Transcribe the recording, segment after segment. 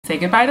say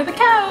goodbye to the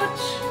couch.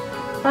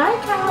 Bye,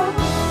 couch.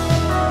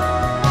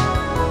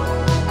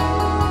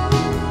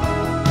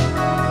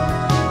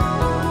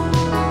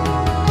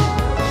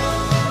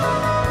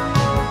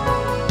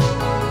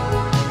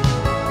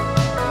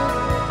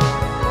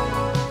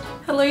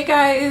 Hello you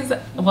guys,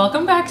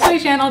 welcome back to my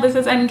channel. This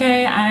is NK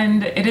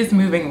and it is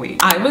moving week.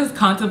 I was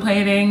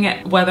contemplating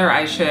whether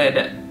I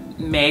should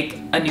make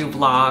a new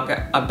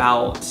vlog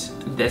about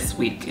this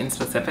week in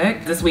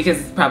specific. This week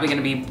is probably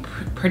gonna be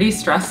pretty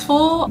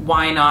stressful.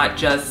 Why not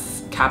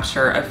just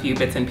capture a few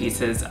bits and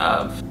pieces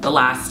of the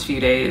last few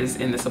days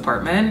in this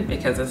apartment,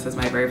 because this is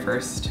my very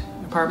first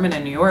apartment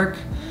in New York.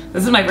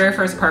 This is my very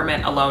first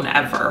apartment alone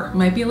ever. It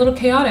might be a little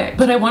chaotic,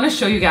 but I wanna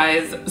show you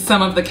guys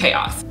some of the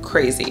chaos.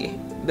 Crazy.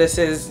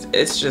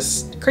 It's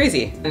just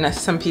crazy. And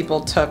some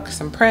people took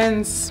some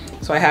prints.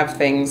 So I have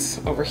things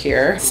over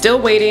here. Still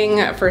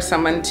waiting for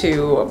someone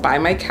to buy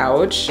my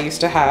couch. I used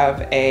to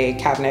have a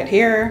cabinet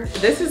here.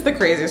 This is the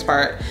craziest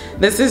part.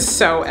 This is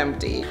so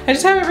empty. I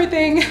just have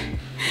everything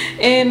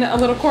in a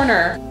little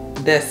corner.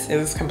 This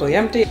is completely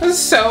empty. This is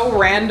so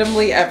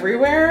randomly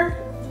everywhere.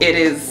 It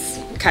is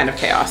kind of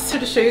chaos. So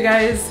to show you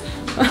guys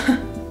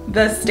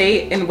the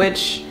state in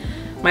which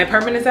my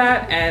apartment is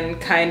at and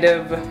kind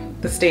of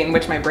the state in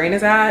which my brain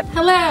is at.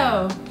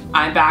 Hello!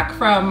 I'm back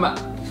from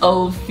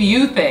a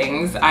few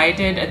things. I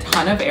did a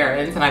ton of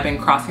errands and I've been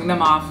crossing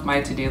them off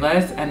my to-do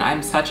list, and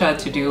I'm such a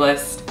to-do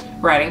list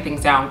writing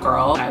things down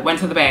girl. I went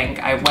to the bank,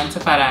 I went to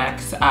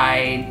FedEx,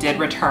 I did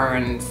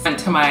returns, went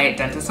to my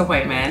dentist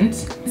appointment.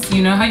 So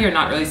you know how you're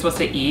not really supposed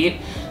to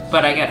eat,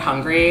 but I get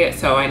hungry,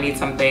 so I need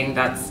something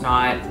that's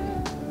not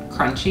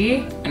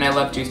crunchy, and I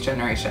love Juice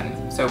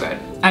Generation, so good.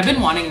 I've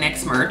been wanting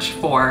Knicks merch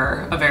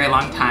for a very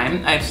long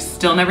time. I've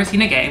still never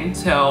seen a game,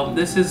 so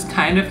this is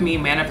kind of me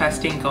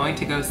manifesting going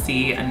to go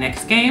see a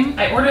Knicks game.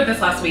 I ordered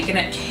this last week and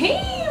it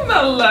came,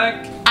 look.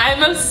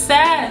 I'm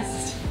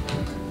obsessed.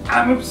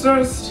 I'm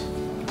obsessed.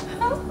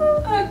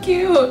 Oh, how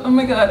cute, oh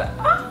my God.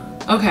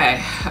 Ah. Okay,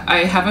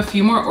 I have a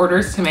few more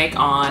orders to make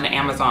on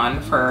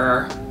Amazon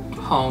for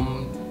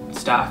home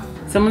stuff.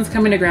 Someone's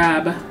coming to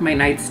grab my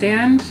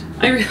nightstand.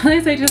 I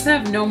realize I just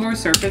have no more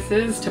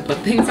surfaces to put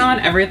things on.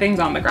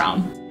 Everything's on the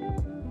ground.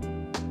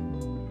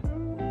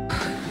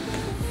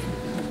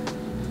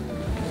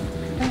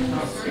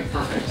 Okay,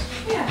 perfect.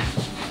 Yeah.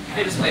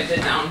 I just wiped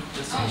it down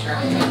just to make sure.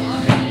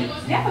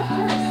 Yeah, of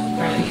course.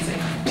 Really easy.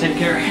 Take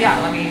care. Yeah,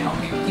 let me help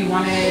you. You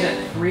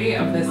wanted 3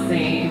 of the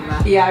same.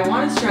 Yeah, I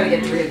wanted to try to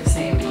get 3 of the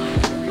same.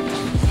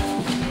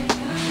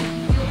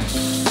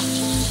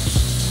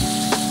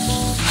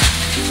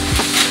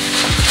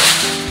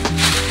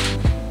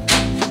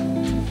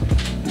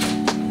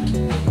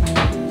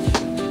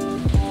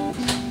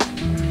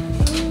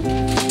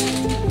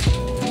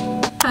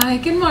 Hi,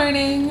 good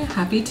morning.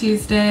 Happy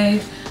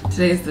Tuesday.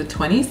 Today is the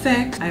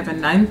 26th. I have a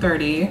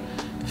 9:30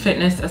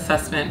 fitness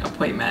assessment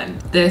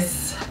appointment.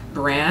 This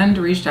brand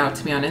reached out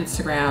to me on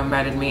Instagram,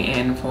 invited me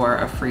in for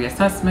a free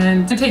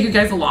assessment. I'm gonna take you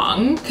guys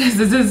along because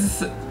this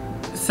is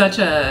such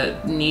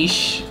a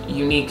niche,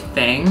 unique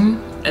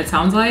thing, it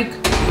sounds like.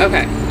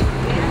 Okay.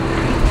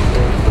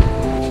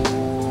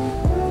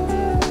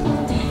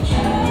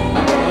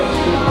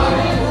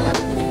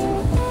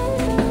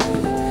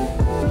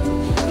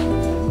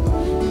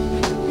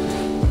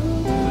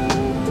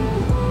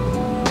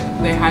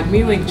 They had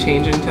me like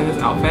change into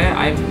this outfit.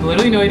 I have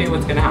literally no idea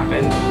what's gonna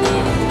happen.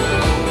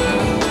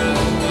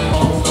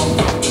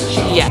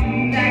 Yeah.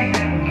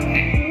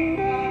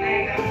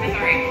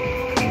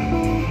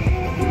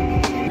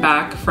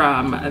 Back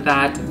from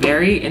that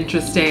very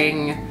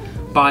interesting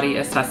body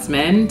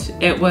assessment.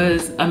 It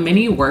was a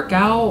mini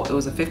workout. It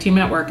was a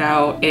 15-minute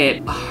workout.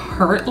 It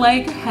hurt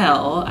like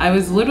hell. I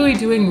was literally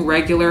doing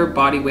regular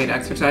body weight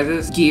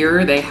exercises.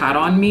 Gear they had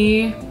on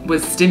me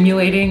was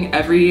stimulating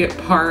every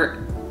part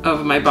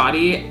of my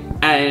body,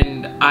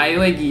 and I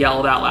like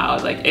yelled out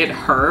loud. Like, it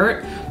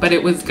hurt, but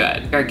it was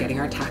good. We are getting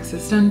our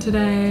taxes done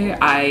today.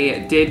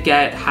 I did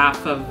get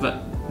half of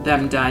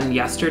them done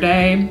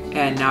yesterday,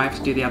 and now I have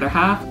to do the other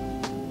half.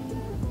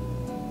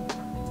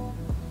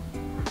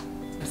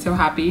 I'm so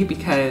happy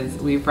because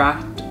we've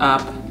wrapped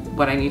up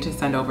what I need to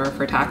send over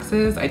for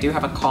taxes. I do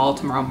have a call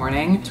tomorrow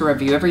morning to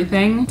review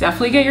everything.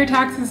 Definitely get your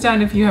taxes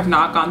done if you have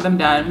not gotten them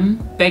done.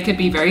 They could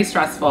be very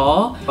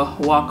stressful. I'll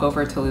walk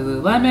over to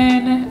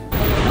Lululemon.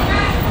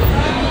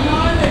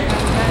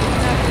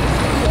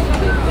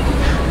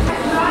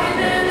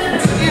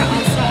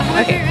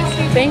 Okay,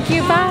 thank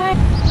you, bye.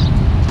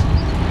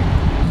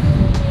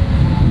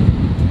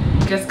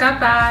 Just got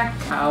back.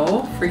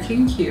 How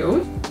freaking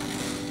cute.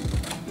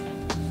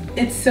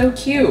 It's so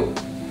cute.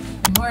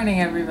 Good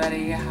morning,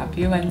 everybody.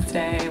 Happy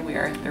Wednesday. We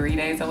are 3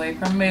 days away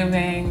from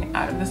moving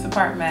out of this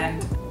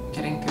apartment,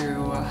 getting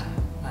through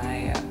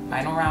my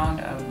final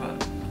round of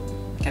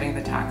getting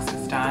the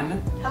taxes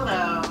done.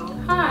 Hello.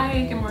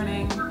 Hi, good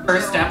morning.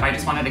 First step, I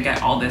just wanted to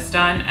get all this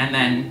done and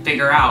then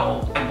figure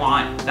out, I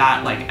want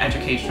that like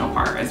educational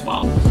part as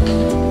well.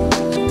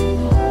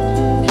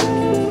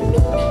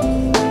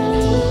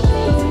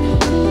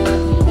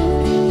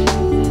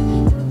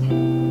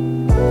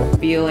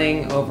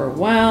 feeling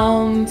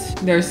overwhelmed.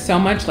 There's so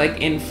much like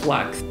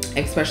influx,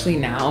 especially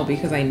now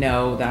because I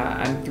know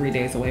that I'm 3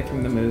 days away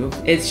from the move.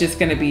 It's just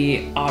gonna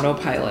be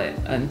autopilot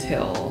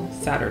until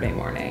Saturday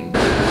morning.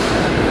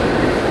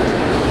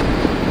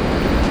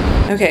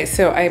 Okay,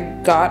 so I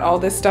got all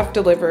this stuff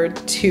delivered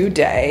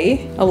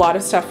today. A lot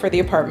of stuff for the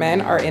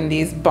apartment are in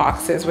these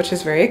boxes, which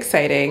is very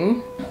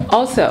exciting.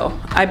 Also,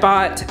 I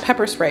bought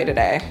pepper spray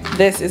today.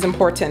 This is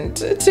important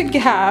to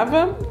have,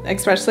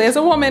 especially as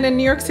a woman in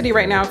New York City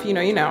right now. If you know,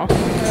 you know.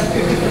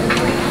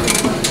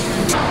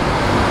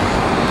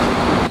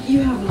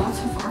 You have lots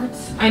of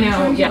arts. I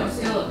know, yeah.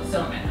 Still in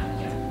my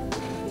hand,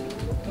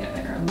 yeah.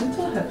 They're a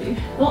little heavy.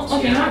 Well,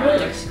 okay, not really.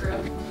 Like screw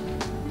up.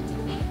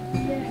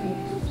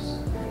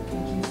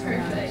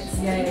 Perfect.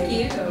 Yay. Thank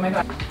you. Oh my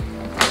God.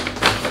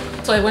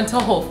 So I went to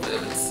Whole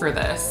Foods for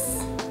this.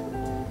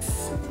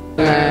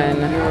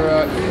 And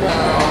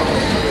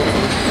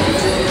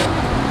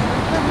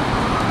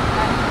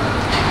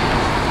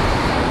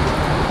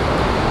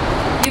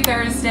Happy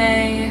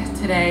Thursday.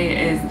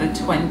 Today is the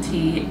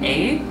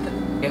 28th.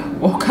 I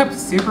woke up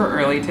super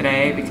early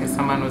today because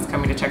someone was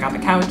coming to check out the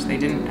couch. They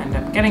didn't end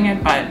up getting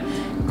it, but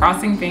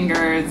crossing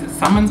fingers,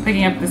 someone's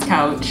picking up this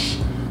couch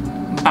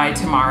by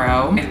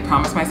tomorrow. I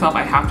promised myself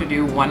I have to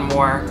do one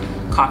more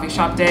coffee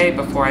shop day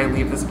before I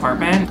leave this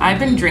apartment. I've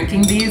been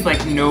drinking these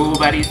like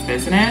nobody's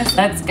business.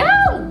 Let's go!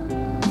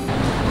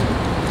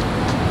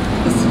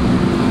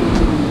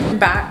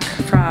 Back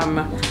from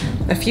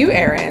a few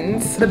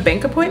errands. The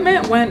bank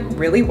appointment went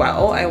really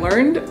well. I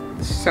learned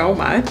so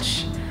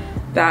much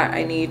that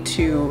I need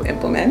to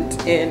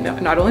implement in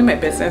not only my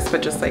business,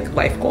 but just like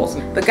life goals.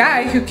 The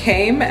guy who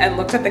came and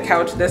looked at the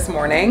couch this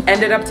morning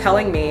ended up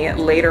telling me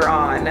later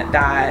on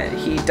that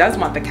he does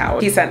want the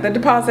couch. He sent the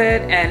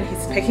deposit and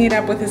he's picking it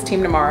up with his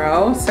team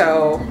tomorrow.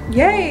 So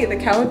yay, the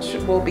couch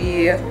will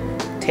be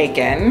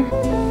taken.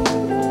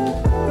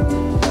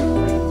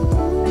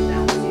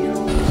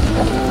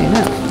 I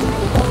know.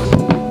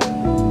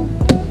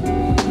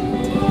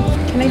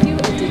 Can I do a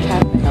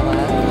decaf vanilla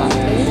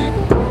latte?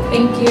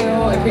 Thank you,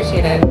 I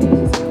appreciate it.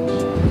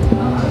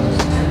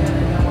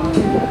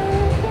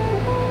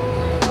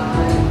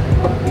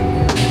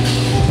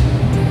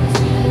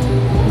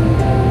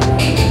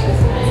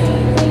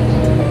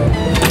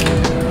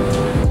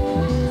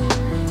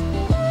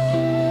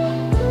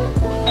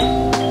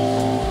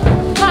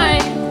 Hi.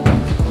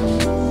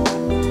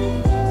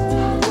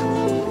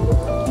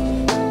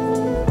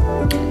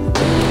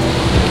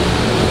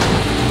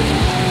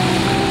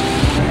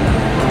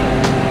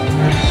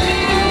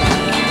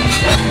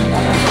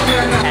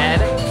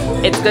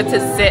 It's good to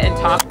sit and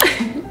talk.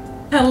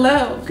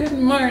 Hello, good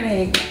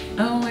morning.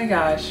 Oh my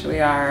gosh, we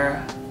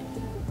are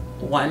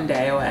one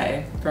day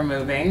away from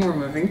moving. We're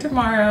moving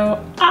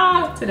tomorrow.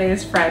 Today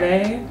is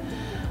Friday,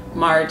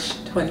 March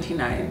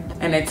 29th,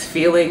 and it's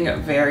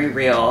feeling very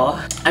real.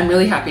 I'm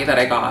really happy that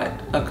I got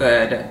a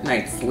good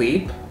night's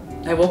sleep.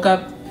 I woke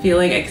up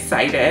feeling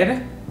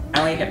excited.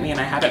 Ellie hit me and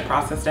I haven't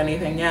processed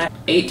anything yet.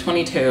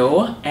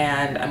 8:22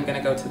 and I'm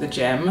gonna go to the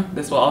gym.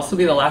 This will also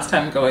be the last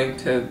time going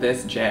to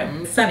this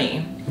gym.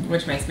 Sunny,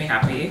 which makes me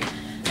happy.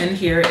 And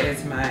here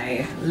is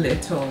my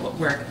little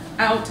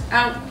workout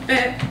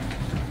outfit.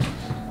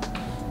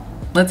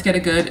 Let's get a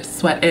good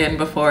sweat in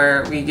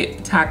before we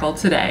tackle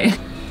today.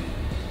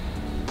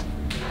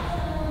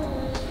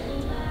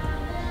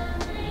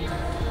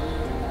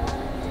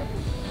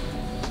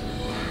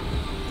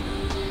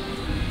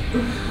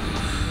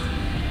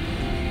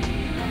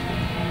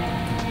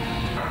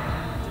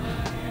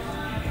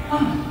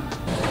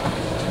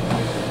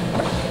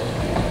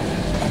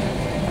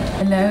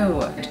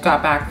 Hello.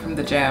 Got back from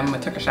the gym,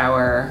 took a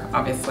shower,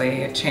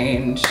 obviously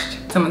changed.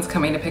 Someone's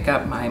coming to pick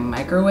up my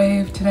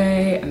microwave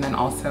today, and then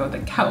also the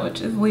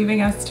couch is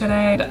leaving us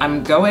today.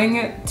 I'm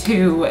going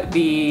to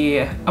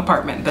the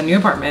apartment, the new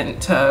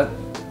apartment, to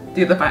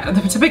pick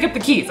up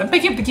the keys. I'm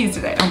picking up the keys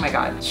today. Oh my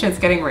God, shit's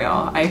getting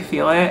real. I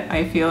feel it,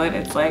 I feel it.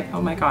 It's like,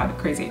 oh my God,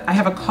 crazy. I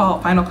have a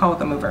final call with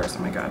the movers,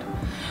 oh my God.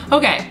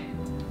 Okay.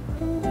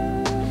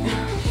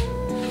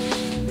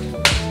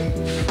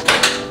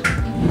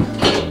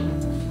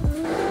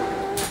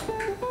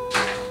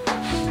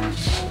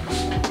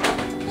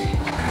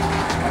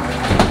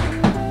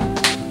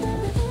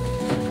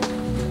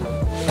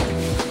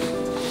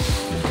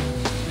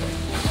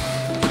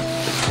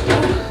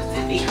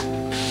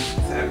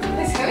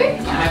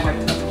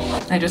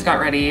 I just got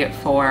ready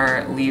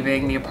for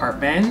leaving the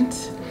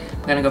apartment.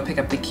 I'm gonna go pick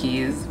up the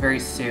keys very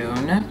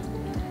soon.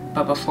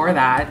 But before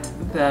that,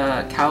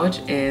 the couch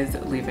is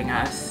leaving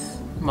us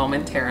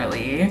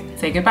momentarily.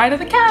 Say goodbye to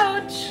the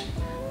couch.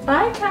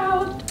 Bye,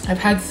 couch. I've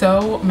had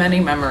so many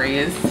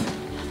memories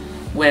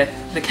with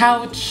the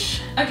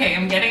couch. Okay,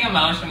 I'm getting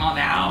emotional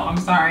now. I'm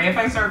sorry if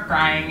I start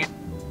crying.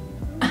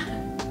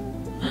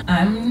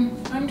 I'm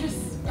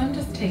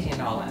just taking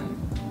it all in.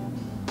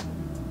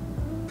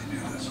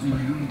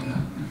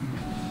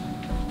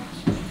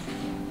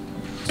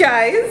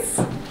 Guys,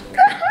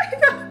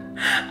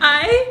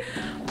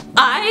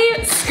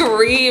 I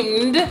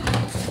screamed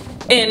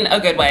in a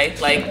good way,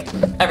 like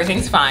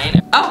everything's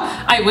fine.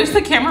 Oh, I wish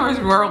the camera was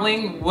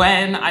rolling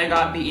when I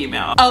got the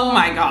email. Oh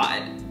my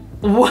God,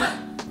 what?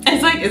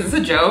 It's like, is this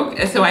a joke?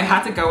 So I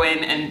had to go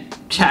in and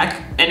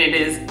check, and it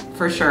is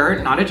for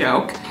sure not a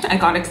joke. I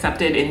got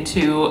accepted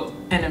into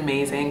an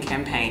amazing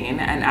campaign,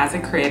 and as a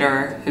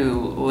creator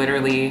who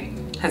literally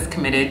has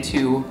committed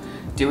to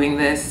doing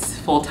this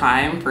full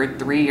time for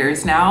 3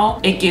 years now,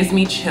 it gives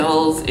me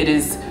chills. It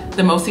is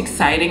the most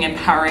exciting,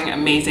 empowering,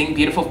 amazing,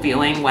 beautiful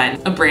feeling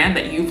when a brand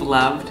that you've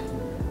loved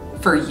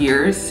for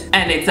years,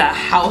 and it's a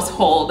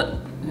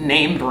household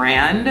name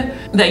brand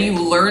that you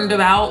learned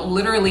about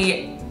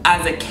literally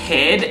as a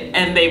kid,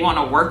 and they want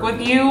to work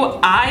with you.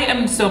 I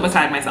am so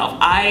beside myself.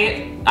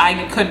 I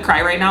could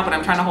cry right now, but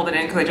I'm trying to hold it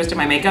in because I just did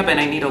my makeup and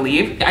I need to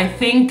leave. I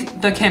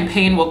think the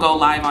campaign will go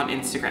live on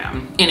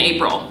Instagram in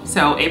April.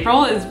 So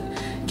April is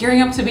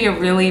gearing up to be a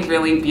really,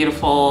 really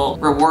beautiful,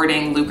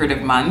 rewarding,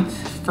 lucrative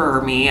month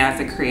for me as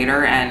a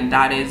creator, and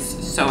that is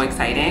so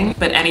exciting.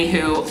 But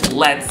anywho,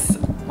 let's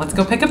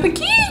go pick up the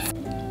keys.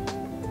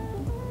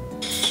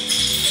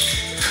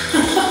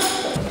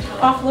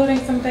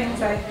 Offloading some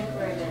things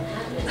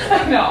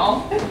I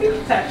know.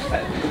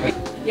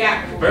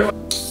 Yeah.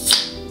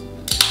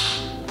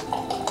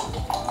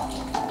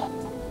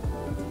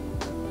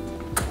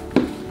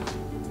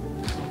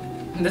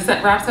 This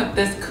wraps up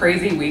this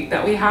crazy week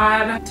that we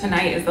had.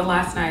 Tonight is the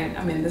last night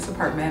I'm in this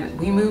apartment.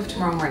 We move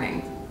tomorrow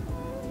morning.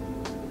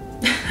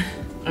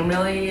 I'm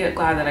really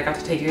glad that I got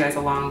to take you guys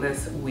along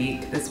this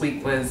week. This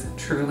week was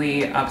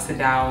truly ups and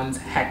downs,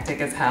 hectic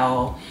as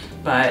hell,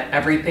 but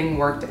everything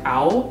worked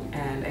out,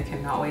 and I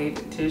cannot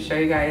wait to show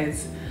you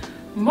guys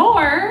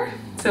more.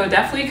 So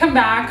definitely come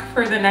back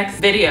for the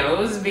next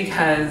videos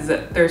because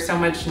there's so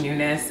much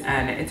newness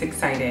and it's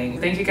exciting.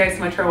 Thank you guys so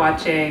much for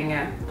watching.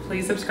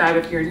 Please subscribe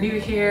if you're new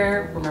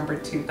here. Remember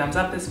to thumbs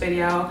up this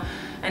video,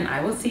 and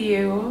I will see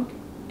you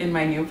in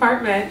my new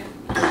apartment.